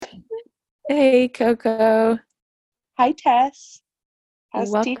Hey, Coco. Hi, Tess. How's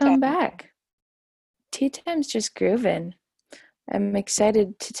tea Welcome time? back. Tea time's just grooving. I'm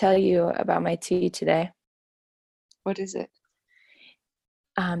excited to tell you about my tea today. What is it?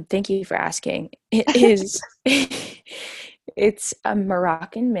 Thank you for asking. It is, it's a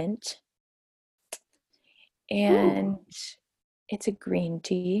Moroccan mint, Ooh. and it's a green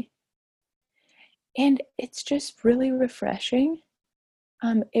tea, and it's just really refreshing.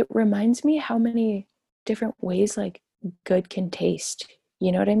 It reminds me how many different ways like good can taste.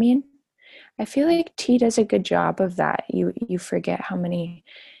 You know what I mean? I feel like tea does a good job of that. You forget how many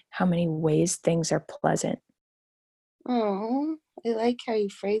ways things are pleasant. Oh, I like how you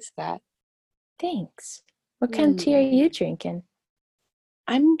phrase that. Thanks. What kind of tea are Hmm. you drinking?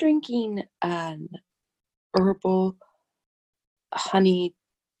 I'm drinking an herbal honey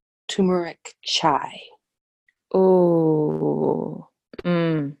turmeric chai, Oh,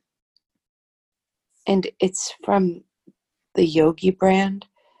 and it's from the Yogi brand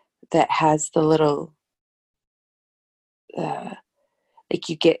that has the little, uh, like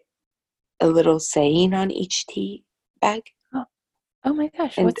you get a little saying on each tea bag. oh, oh my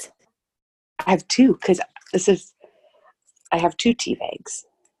gosh, And what's I have two because this is, I have two tea bags.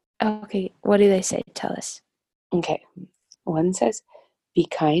 okay? What do they say? Tell us. Okay. One says, be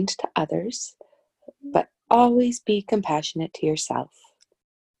kind to others, but always be compassionate to yourself.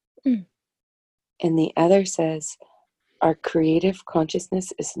 Mm. And the other says, our creative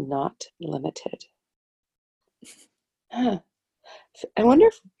consciousness is not limited. Huh. I wonder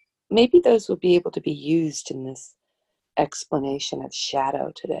if maybe those will be able to be used in this explanation of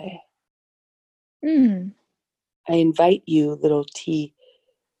shadow today. Mm. I invite you, little T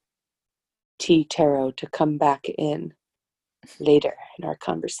tarot, to come back in later in our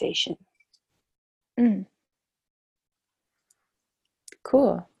conversation. Mm.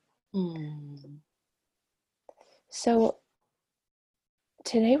 Cool. Hmm. So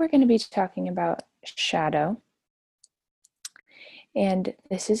today we're going to be talking about shadow, and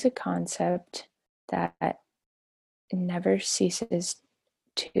this is a concept that never ceases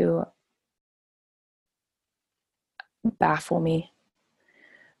to baffle me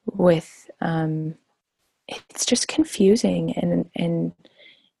with it's just confusing, and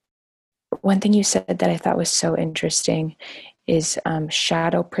one thing you said that I thought was so interesting is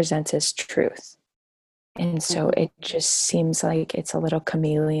shadow presents as truth, and so Mhm. it just seems like it's a little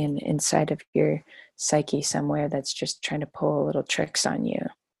chameleon inside of your psyche somewhere that's just trying to pull little tricks on you.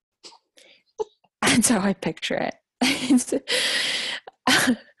 That's how I picture it.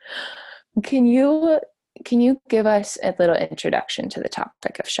 can you can you give us a little introduction to the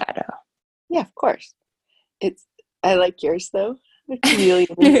topic of shadow? Yeah, of course. It's I like yours though. The chameleon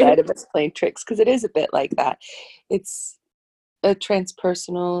inside of us playing tricks because it is a bit like that. It's a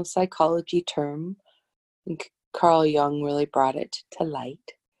transpersonal psychology term. I think Carl Jung really brought it to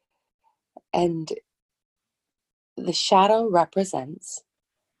light. And the shadow represents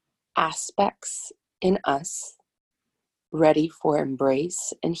aspects in us ready for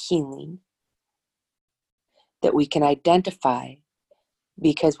embrace and healing that we can identify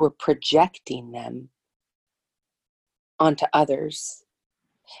because we're projecting them onto others,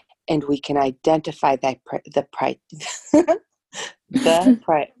 and we can identify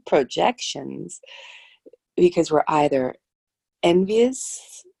projections because we're either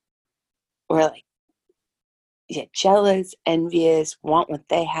envious or like, yeah, jealous, envious, want what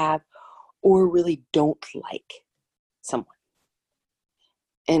they have, or really don't like someone.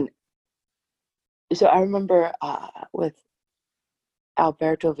 And so I remember with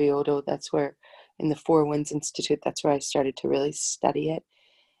Alberto Villoldo, that's where in the Four Winds Institute, that's where I started to really study it.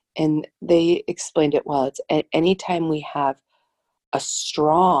 And they explained it well. It's anytime we have a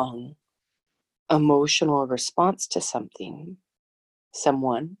strong emotional response to something,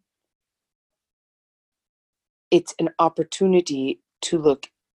 someone, it's an opportunity to look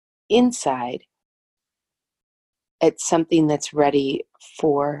inside at something that's ready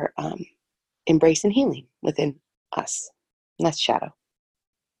for embrace and healing within us. And that's shadow.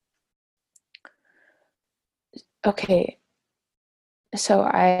 Okay, so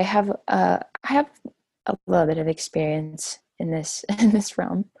I have a little bit of experience in this in this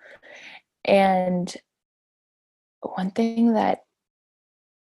realm, and one thing that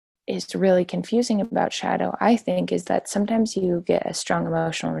is really confusing about shadow, I think, is that sometimes you get a strong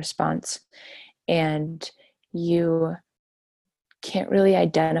emotional response and you can't really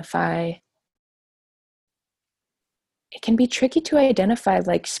identify. It can be tricky to identify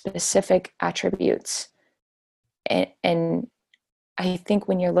like specific attributes, and I think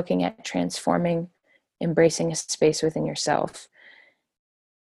when you're looking at transforming, embracing a space within yourself,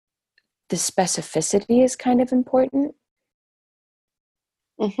 the specificity is kind of important,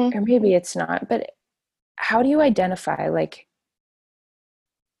 Mm-hmm. or maybe it's not, but how do you identify like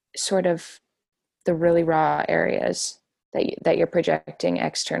sort of the really raw areas that you're projecting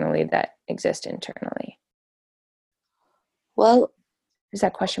externally that exist internally? Well, Does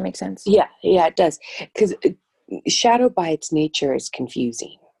that question make sense? yeah, it does. Because shadow by its nature is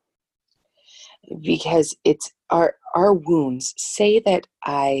confusing, because it's our wounds. Say that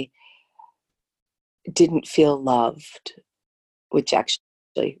I didn't feel loved, which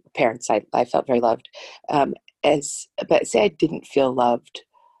actually parents I felt very loved, as but say I didn't feel loved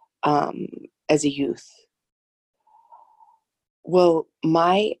um, as a youth. Well,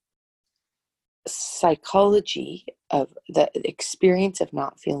 my psychology of the experience of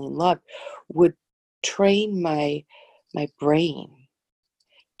not feeling loved would train my brain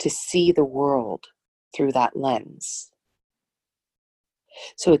to see the world through that lens.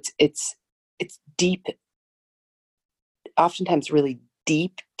 So it's deep, oftentimes really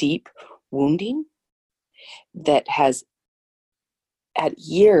deep wounding that has had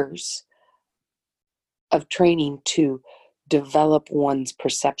years of training to develop one's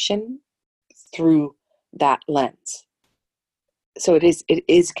perception through that lens. So it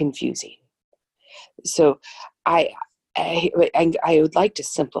is confusing. So I I would like to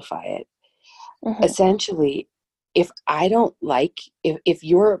simplify it. Mm-hmm. Essentially, if I don't like, if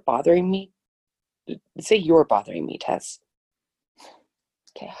you're bothering me, say you're bothering me, Tess,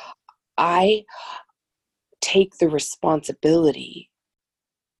 Okay. I take the responsibility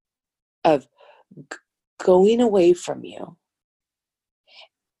of going away from you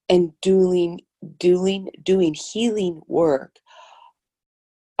and doing healing work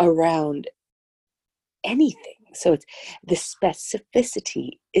around anything. So it's the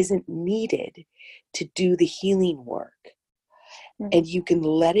specificity isn't needed to do the healing work, and you can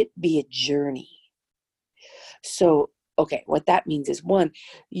let it be a journey. So, okay, what that means is, one,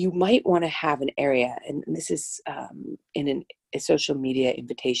 you might want to have an area, and this is a social media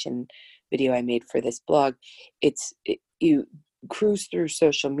invitation video I made for this blog. You cruise through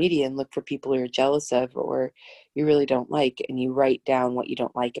social media and look for people you're jealous of or you really don't like, and you write down what you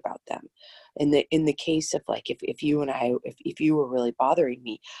don't like about them. In the case of like if you and I if you were really bothering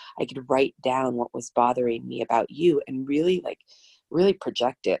me, I could write down what was bothering me about you and really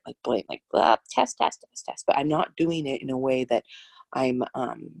project it, like blame, like blah, test. But I'm not doing it in a way that I'm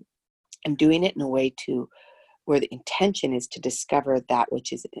doing it in a way to where the intention is to discover that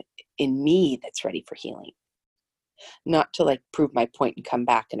which is in me that's ready for healing, not to like prove my point and come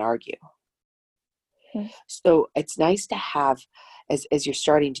back and argue. Mm-hmm. So it's nice to have, as you're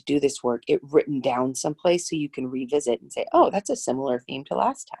starting to do this work, it written down someplace so you can revisit and say, oh, that's a similar theme to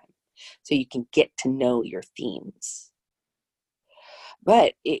last time. So you can get to know your themes.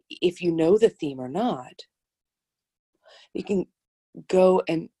 But if you know the theme or not, you can go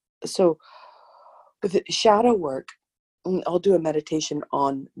and so with shadow work, and I'll do a meditation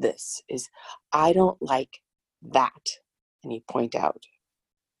on this, is I don't like that. And you point outward.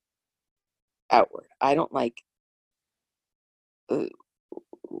 I don't like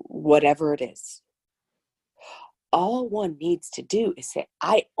whatever it is. All one needs to do is say,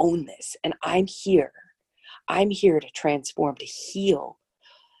 I own this and I'm here. I'm here to transform, to heal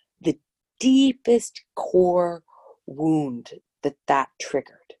the deepest core wound that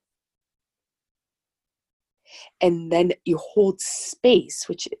triggered. And then you hold space,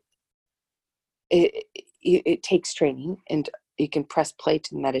 which it takes training, and you can press play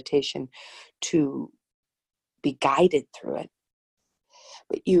to the meditation to be guided through it.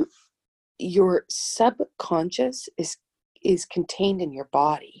 But your subconscious is contained in your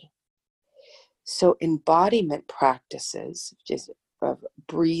body. So embodiment practices, just of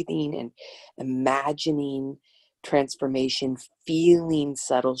breathing and imagining transformation, feeling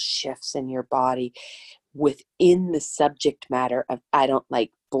subtle shifts in your body within the subject matter of I don't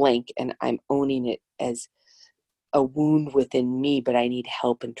like blank, and I'm owning it as a wound within me, but I need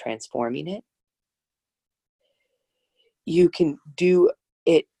help in transforming it. You can do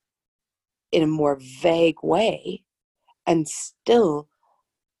it in a more vague way and still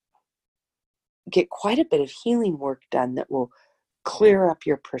get quite a bit of healing work done that will clear up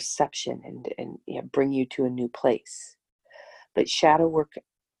your perception and bring you to a new place. But shadow work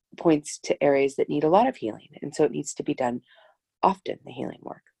points to areas that need a lot of healing, and so it needs to be done often, the healing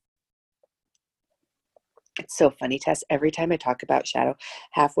work. It's so funny, Tess. Every time I talk about shadow,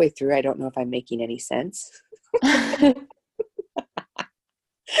 halfway through, I don't know if I'm making any sense.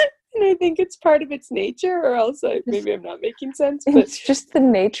 And I think it's part of its nature, or else maybe I'm not making sense. But It's just the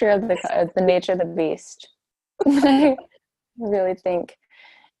nature of the nature of the beast. I really think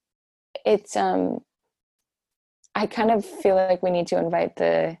it's I kind of feel like we need to invite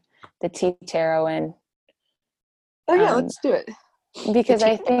the tea tarot in, Oh yeah, um, let's do it. The because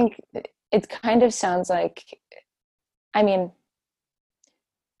tea. I think it kind of sounds like, I mean,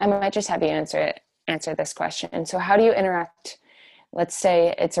 I might just have you answer this question. So how do you interact? Let's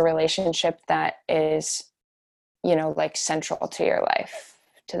say it's a relationship that is, like central to your life,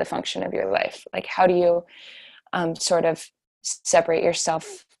 to the function of your life. Like, how do you sort of separate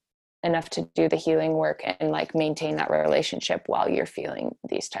yourself enough to do the healing work and like maintain that relationship while you're feeling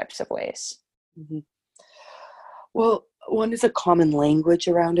these types of ways? Mm-hmm. Well, one is a common language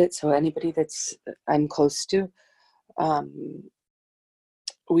around it. So anybody that's I'm close to, um,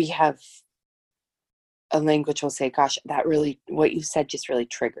 we have a language will say, gosh, that really, what you said just really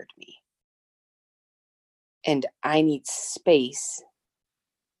triggered me. And I need space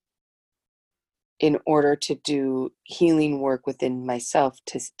in order to do healing work within myself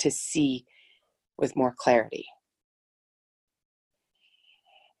to see with more clarity.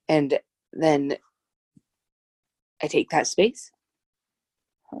 And then I take that space.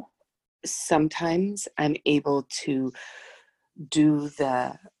 Sometimes I'm able to do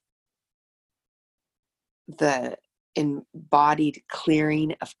the embodied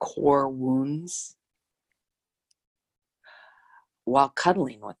clearing of core wounds while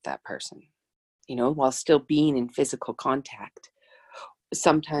cuddling with that person, while still being in physical contact.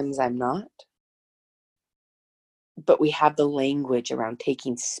 Sometimes I'm not, but we have the language around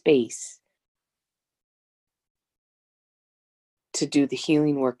taking space to do the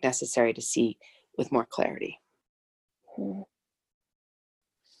healing work necessary to see with more clarity. Hmm.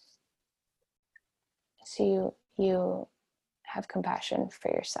 So you have compassion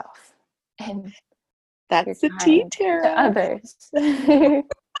for yourself and you're That's the tea, kind to Tara. others.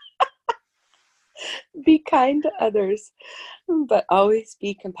 Be kind to others, but always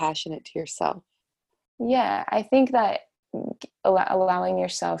be compassionate to yourself. Yeah, I think that allowing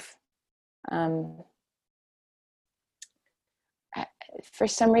yourself, um, for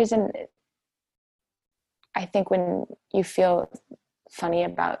some reason, I think when you feel funny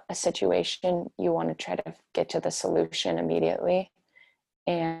about a situation, you want to try to get to the solution immediately.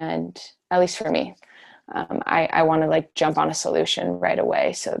 And at least for me, I want to like jump on a solution right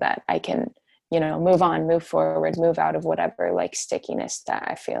away so that I can, move on, move forward, move out of whatever like stickiness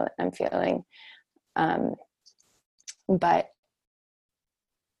that I'm feeling. Um, but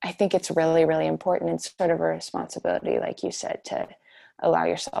I think it's really, really important and sort of a responsibility, like you said, to allow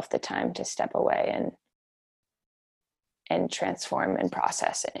yourself the time to step away and transform and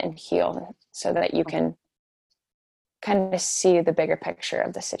process and heal so that you can kind of see the bigger picture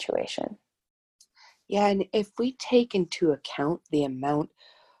of the situation. Yeah, and if we take into account the amount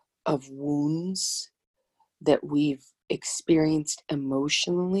of wounds that we've experienced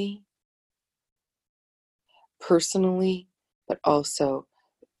emotionally, personally, but also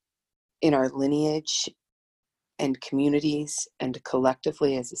in our lineage and communities and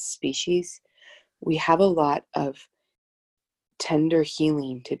collectively as a species, we have a lot of tender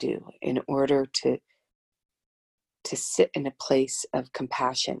healing to do in order to sit in a place of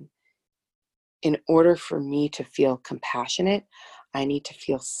compassion. In order for me to feel compassionate, I need to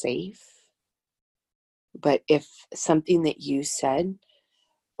feel safe. But if something that you said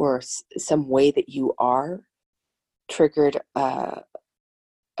or some way that you are triggered a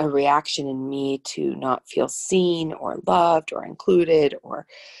reaction in me to not feel seen or loved or included, or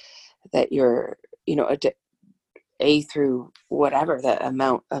that you're, a through whatever the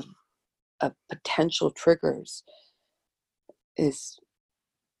amount of potential triggers is,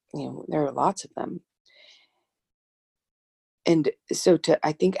 there are lots of them. And so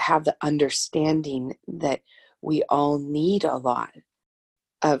I think, have the understanding that we all need a lot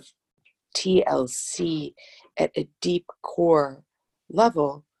of TLC at a deep core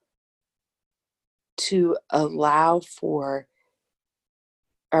level to allow for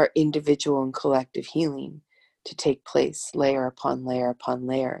our individual and collective healing to take place layer upon layer upon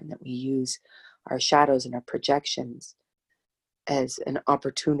layer, and that we use our shadows and our projections as an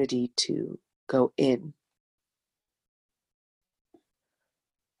opportunity to go in.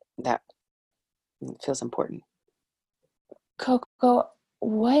 That feels important. Coco,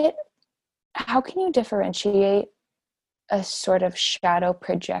 how can you differentiate a sort of shadow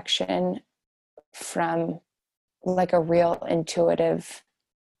projection from like a real intuitive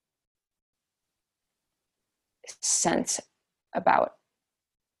sense about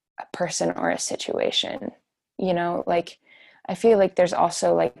a person or a situation? Like I feel like there's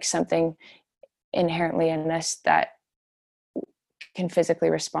also like something inherently in us that can physically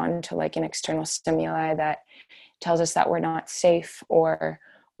respond to like an external stimuli that tells us that we're not safe, or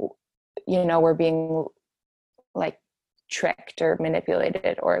we're being like tricked or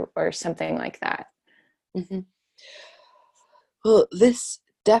manipulated or something like that. Mm-hmm. Well, this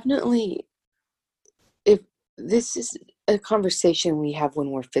definitely, if this is a conversation we have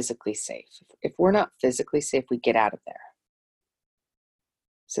when we're physically safe. If we're not physically safe, we get out of there.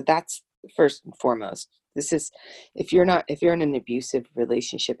 So that's first and foremost. This is, if you're in an abusive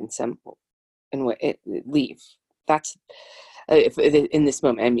relationship leave. That's if in this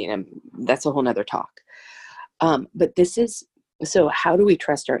moment. I mean, that's a whole nother talk. But this is, so how do we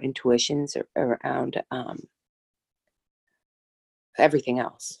trust our intuitions around everything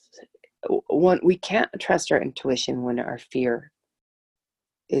else? One, we can't trust our intuition when our fear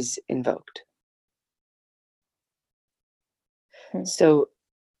is invoked. So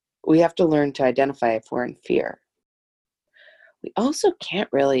we have to learn to identify if we're in fear. We also can't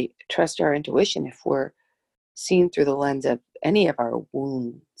really trust our intuition if we're seen through the lens of any of our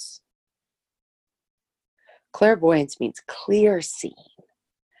wounds. Clairvoyance means clear seeing.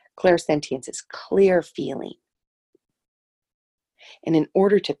 Clairsentience is clear feeling. And in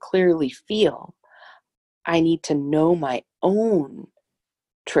order to clearly feel, I need to know my own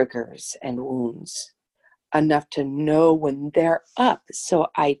triggers and wounds enough to know when they're up. So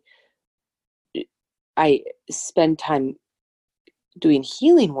I spend time doing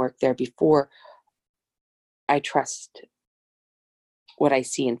healing work there before I trust what I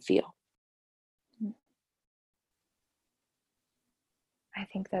see and feel. I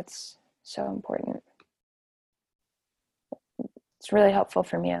think that's so important. It's really helpful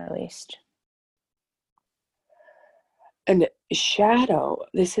for me, at least. And shadow,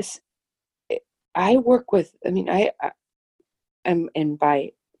 this is, I work with, I mean, I am, and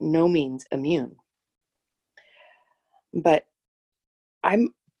by no means immune, but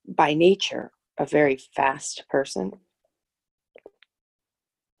I'm by nature a very fast person.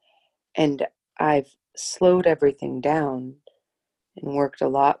 And I've slowed everything down and worked a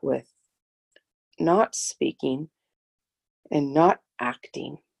lot with not speaking and not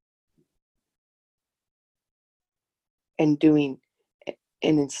acting and doing, and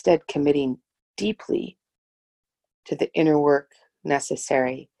instead committing deeply to the inner work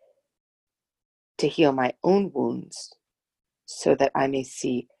necessary to heal my own wounds so that I may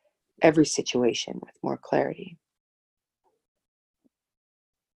see every situation with more clarity.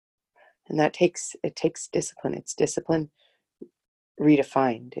 And that takes discipline. It's discipline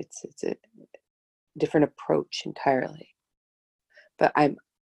redefined. It's a different approach entirely. But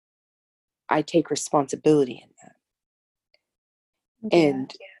I take responsibility in that.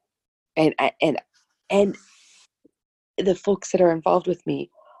 Yeah. And the folks that are involved with me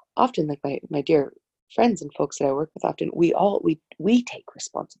often, like my dear friends and folks that I work with often, we take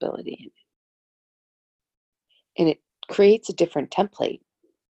responsibility in it. And it creates a different template.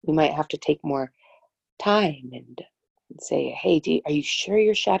 We might have to take more time and say, hey, are you sure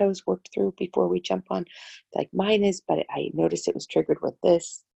your shadow is worked through before we jump on? Like mine is, but I noticed it was triggered with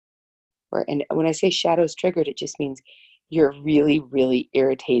this. And when I say shadows triggered, it just means you're really, really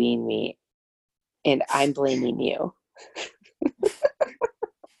irritating me and I'm blaming you.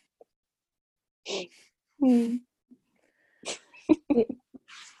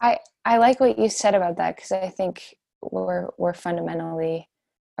 I like what you said about that, because I think we're fundamentally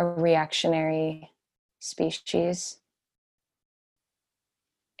a reactionary species,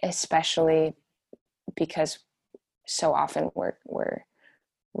 especially because so often we're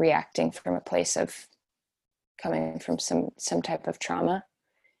reacting from a place of coming from some type of trauma.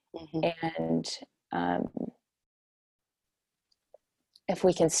 Mm-hmm. And if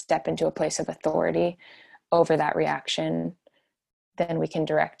we can step into a place of authority over that reaction, then we can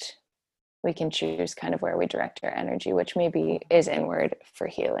choose kind of where we direct our energy, which maybe is inward for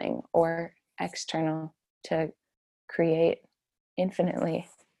healing or external to create infinitely.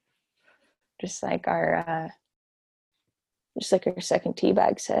 Just like our second tea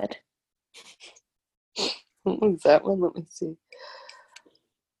bag said. What was that one? Let me see.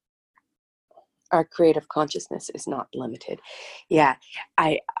 Our creative consciousness is not limited. Yeah.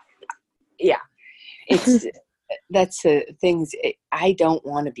 It's, that's the things. I don't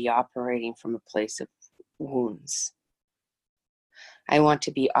want to be operating from a place of wounds. I want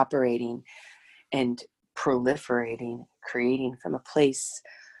to be operating and proliferating, creating from a place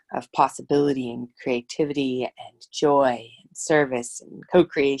of possibility and creativity and joy and service and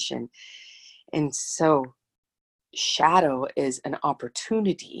co-creation. And so shadow is an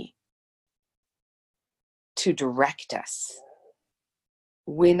opportunity to direct us.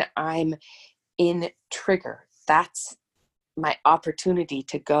 When I'm in trigger, that's my opportunity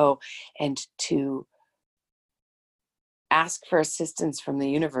to go and to ask for assistance from the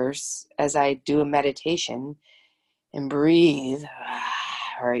universe as I do a meditation and breathe,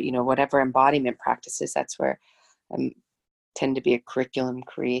 or whatever embodiment practices. That's where I tend to be a curriculum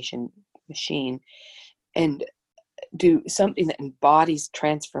creation machine, and do something that embodies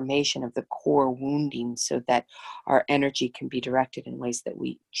transformation of the core wounding so that our energy can be directed in ways that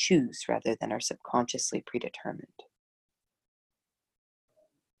we choose rather than are subconsciously predetermined.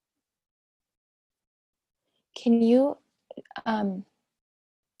 Can you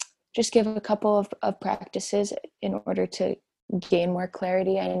just give a couple of practices in order to gain more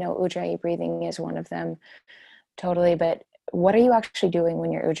clarity? I know Ujjayi breathing is one of them, totally, but what are you actually doing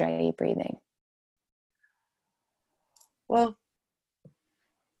when you're Ujjayi breathing? Well,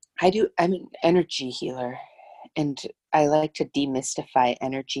 I'm an energy healer, and I like to demystify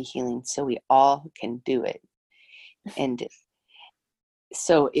energy healing so we all can do it. And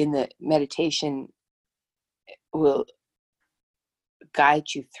so in the meditation, we'll guide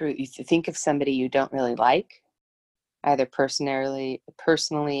you through. You think of somebody you don't really like, either personally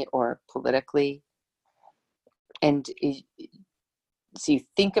or politically, and so you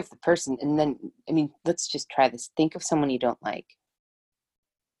think of the person, and then let's just try this. Think of someone you don't like,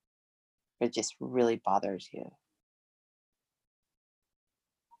 it just really bothers you.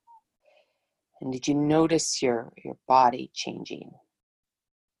 And did you notice your body changing?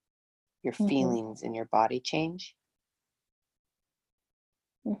 Your feelings in your body change?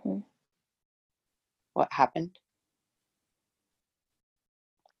 What happened?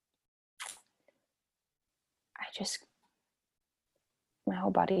 My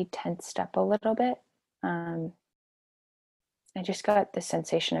whole body tensed up a little bit. I just got the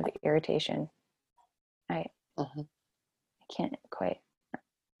sensation of irritation. I can't quite,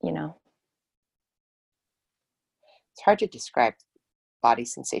 It's hard to describe body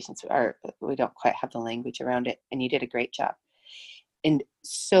sensations, or we don't quite have the language around it, and you did a great job. And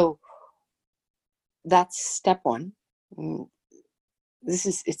so that's step one.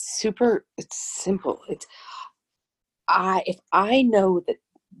 It's simple. If I know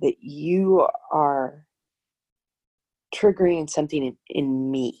that you are triggering something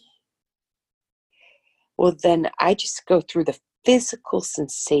in me, well, then I just go through the physical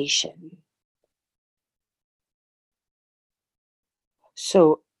sensation.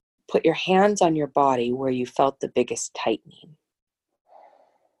 So put your hands on your body where you felt the biggest tightening.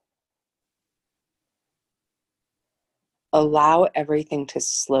 Allow everything to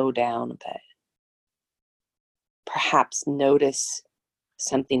slow down a bit. Perhaps notice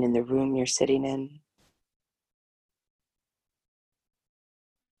something in the room you're sitting in.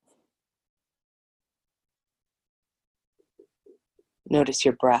 Notice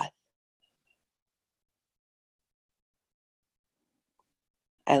your breath.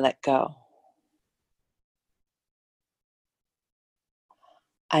 I let go.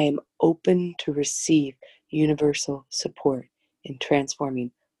 I am open to receive universal support in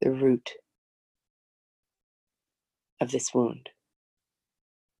transforming the root of this wound.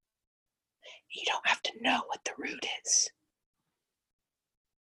 You don't have to know what the root is.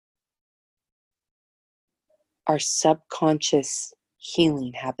 Our subconscious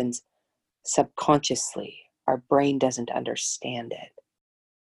healing happens subconsciously. Our brain doesn't understand it.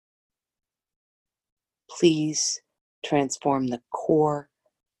 Please transform the core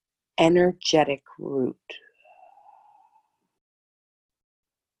energetic root.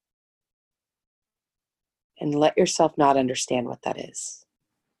 And let yourself not understand what that is.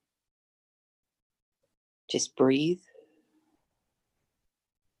 Just breathe.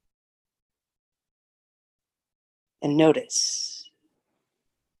 And notice.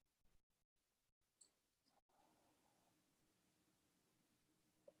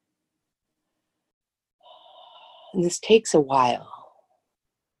 And this takes a while.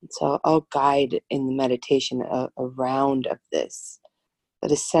 And so I'll guide in the meditation a round of this.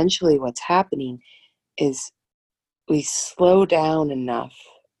 But essentially what's happening is we slow down enough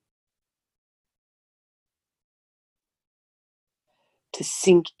to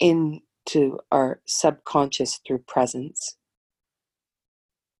sink into our subconscious through presence.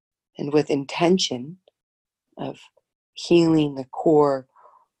 And with intention of healing the core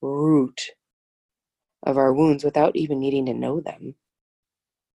root of our wounds without even needing to know them.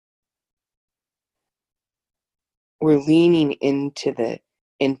 We're leaning into the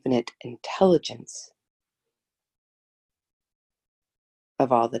infinite intelligence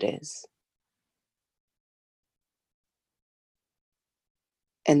of all that is.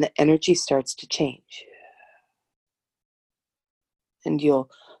 And the energy starts to change. And you'll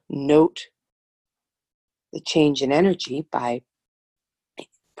note the change in energy by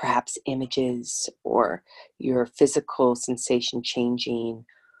perhaps images or your physical sensation changing,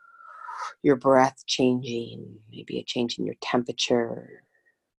 your breath changing, maybe a change in your temperature,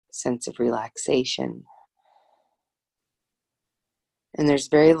 sense of relaxation. And there's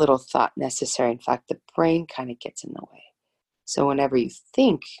very little thought necessary. In fact, the brain kind of gets in the way. So whenever you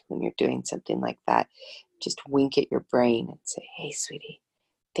think, when you're doing something like that, just wink at your brain and say, hey, sweetie,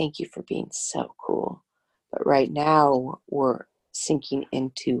 thank you for being so cool. But right now, we're sinking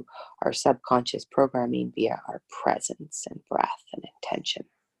into our subconscious programming via our presence and breath and intention.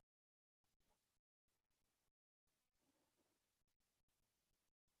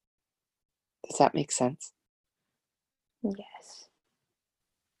 Does that make sense? Yes.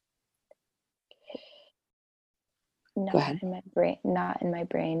 Go ahead. Not in my brain, not in my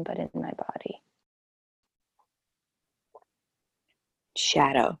brain, but in my body.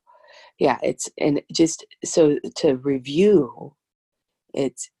 Shadow. Yeah, it's, and just so to review,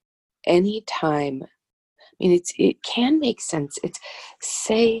 it's anytime, I mean, it can make sense. It's,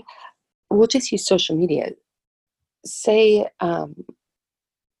 say, we'll just use social media. Say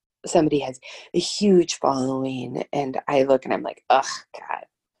somebody has a huge following, and I look and I'm like, oh, God,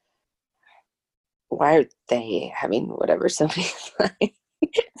 why are they having whatever somebody's like?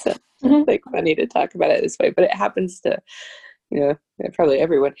 So it's like funny to talk about it this way, but it happens to, probably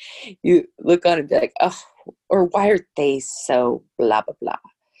everyone. You look on and be like, oh, or why are they so blah, blah, blah.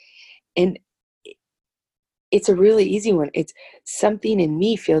 And it's a really easy one. It's something in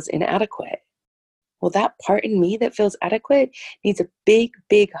me feels inadequate. Well, that part in me that feels adequate needs a big,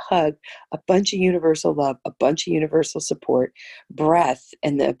 big hug, a bunch of universal love, a bunch of universal support, breath,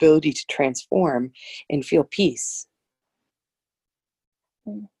 and the ability to transform and feel peace.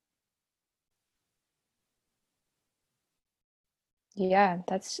 Yeah,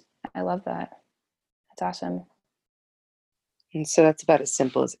 I love that. That's awesome. And so that's about as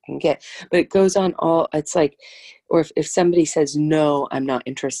simple as it can get. But it goes on all, it's like, or if somebody says, no, I'm not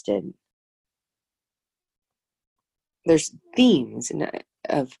interested, there's themes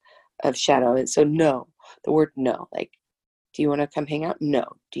of shadow. And so no, the word no, like, do you want to come hang out? No.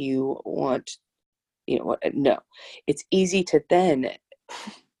 Do you want, what? No. It's easy to then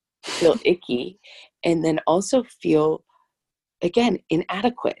feel icky and then also feel, again,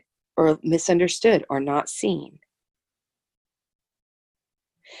 inadequate or misunderstood or not seen.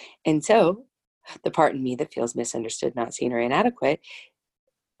 And so the part in me that feels misunderstood, not seen, or inadequate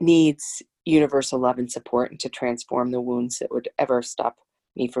needs universal love and support, and to transform the wounds that would ever stop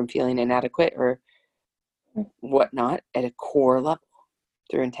me from feeling inadequate or whatnot at a core level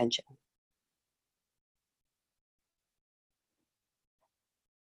through intention.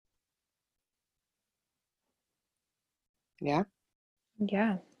 Yeah.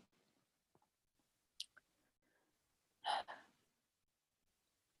 Yeah.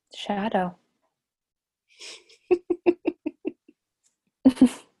 Shadow.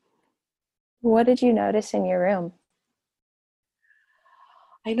 What did you notice in your room?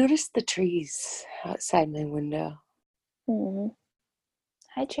 I noticed the trees outside my window. Mm-hmm.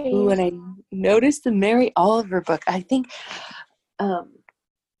 Hi, Ooh, trees. and I noticed the Mary Oliver book. I think,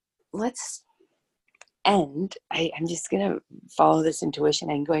 let's end. I'm just going to follow this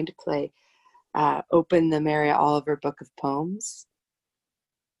intuition. I'm going to open the Mary Oliver book of poems,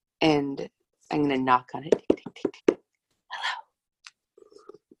 and I'm going to knock on it. Tick, tick, tick, tick. Hello.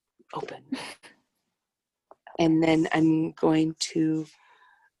 Open. And then I'm going to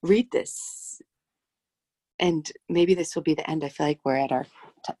read this. And maybe this will be the end. I feel like we're at our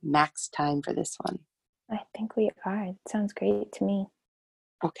max time for this one. I think we are. It sounds great to me.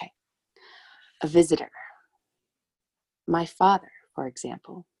 Okay. A visitor. My father, for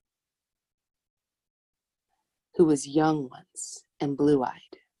example, who was young once and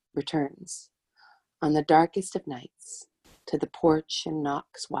blue-eyed, returns on the darkest of nights to the porch and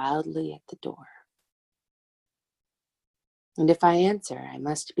knocks wildly at the door. And if I answer, I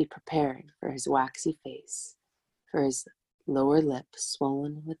must be prepared for his waxy face, for his lower lip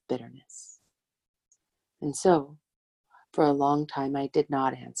swollen with bitterness. And so, for a long time I did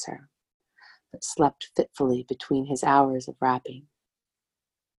not answer, but slept fitfully between his hours of rapping.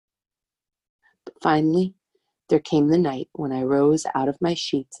 But finally, there came the night when I rose out of my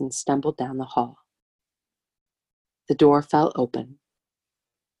sheets and stumbled down the hall. The door fell open,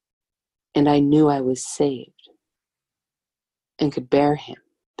 and I knew I was saved, and could bear him,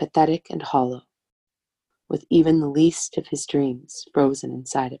 pathetic and hollow, with even the least of his dreams frozen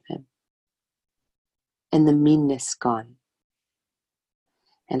inside of him, and the meanness gone.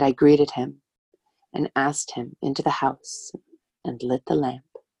 And I greeted him, and asked him into the house, and lit the lamp,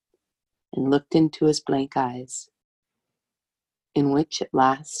 and looked into his blank eyes. in which at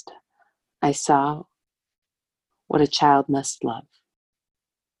last I saw what a child must love.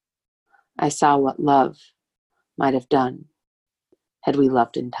 I saw what love might have done had we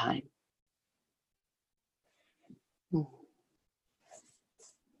loved in time. Hmm.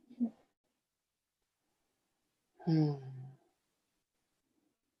 Hmm.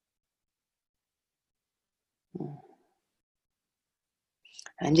 Hmm.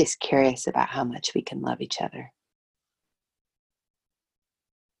 I'm just curious about how much we can love each other,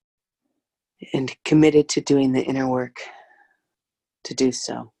 and committed to doing the inner work to do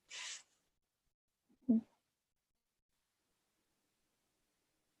so.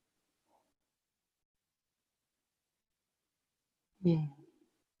 Hmm.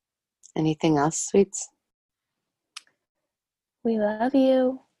 Anything else, sweets? We love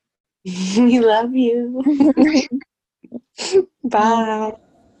you. We love you. Bye.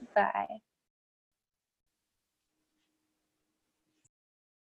 Bye.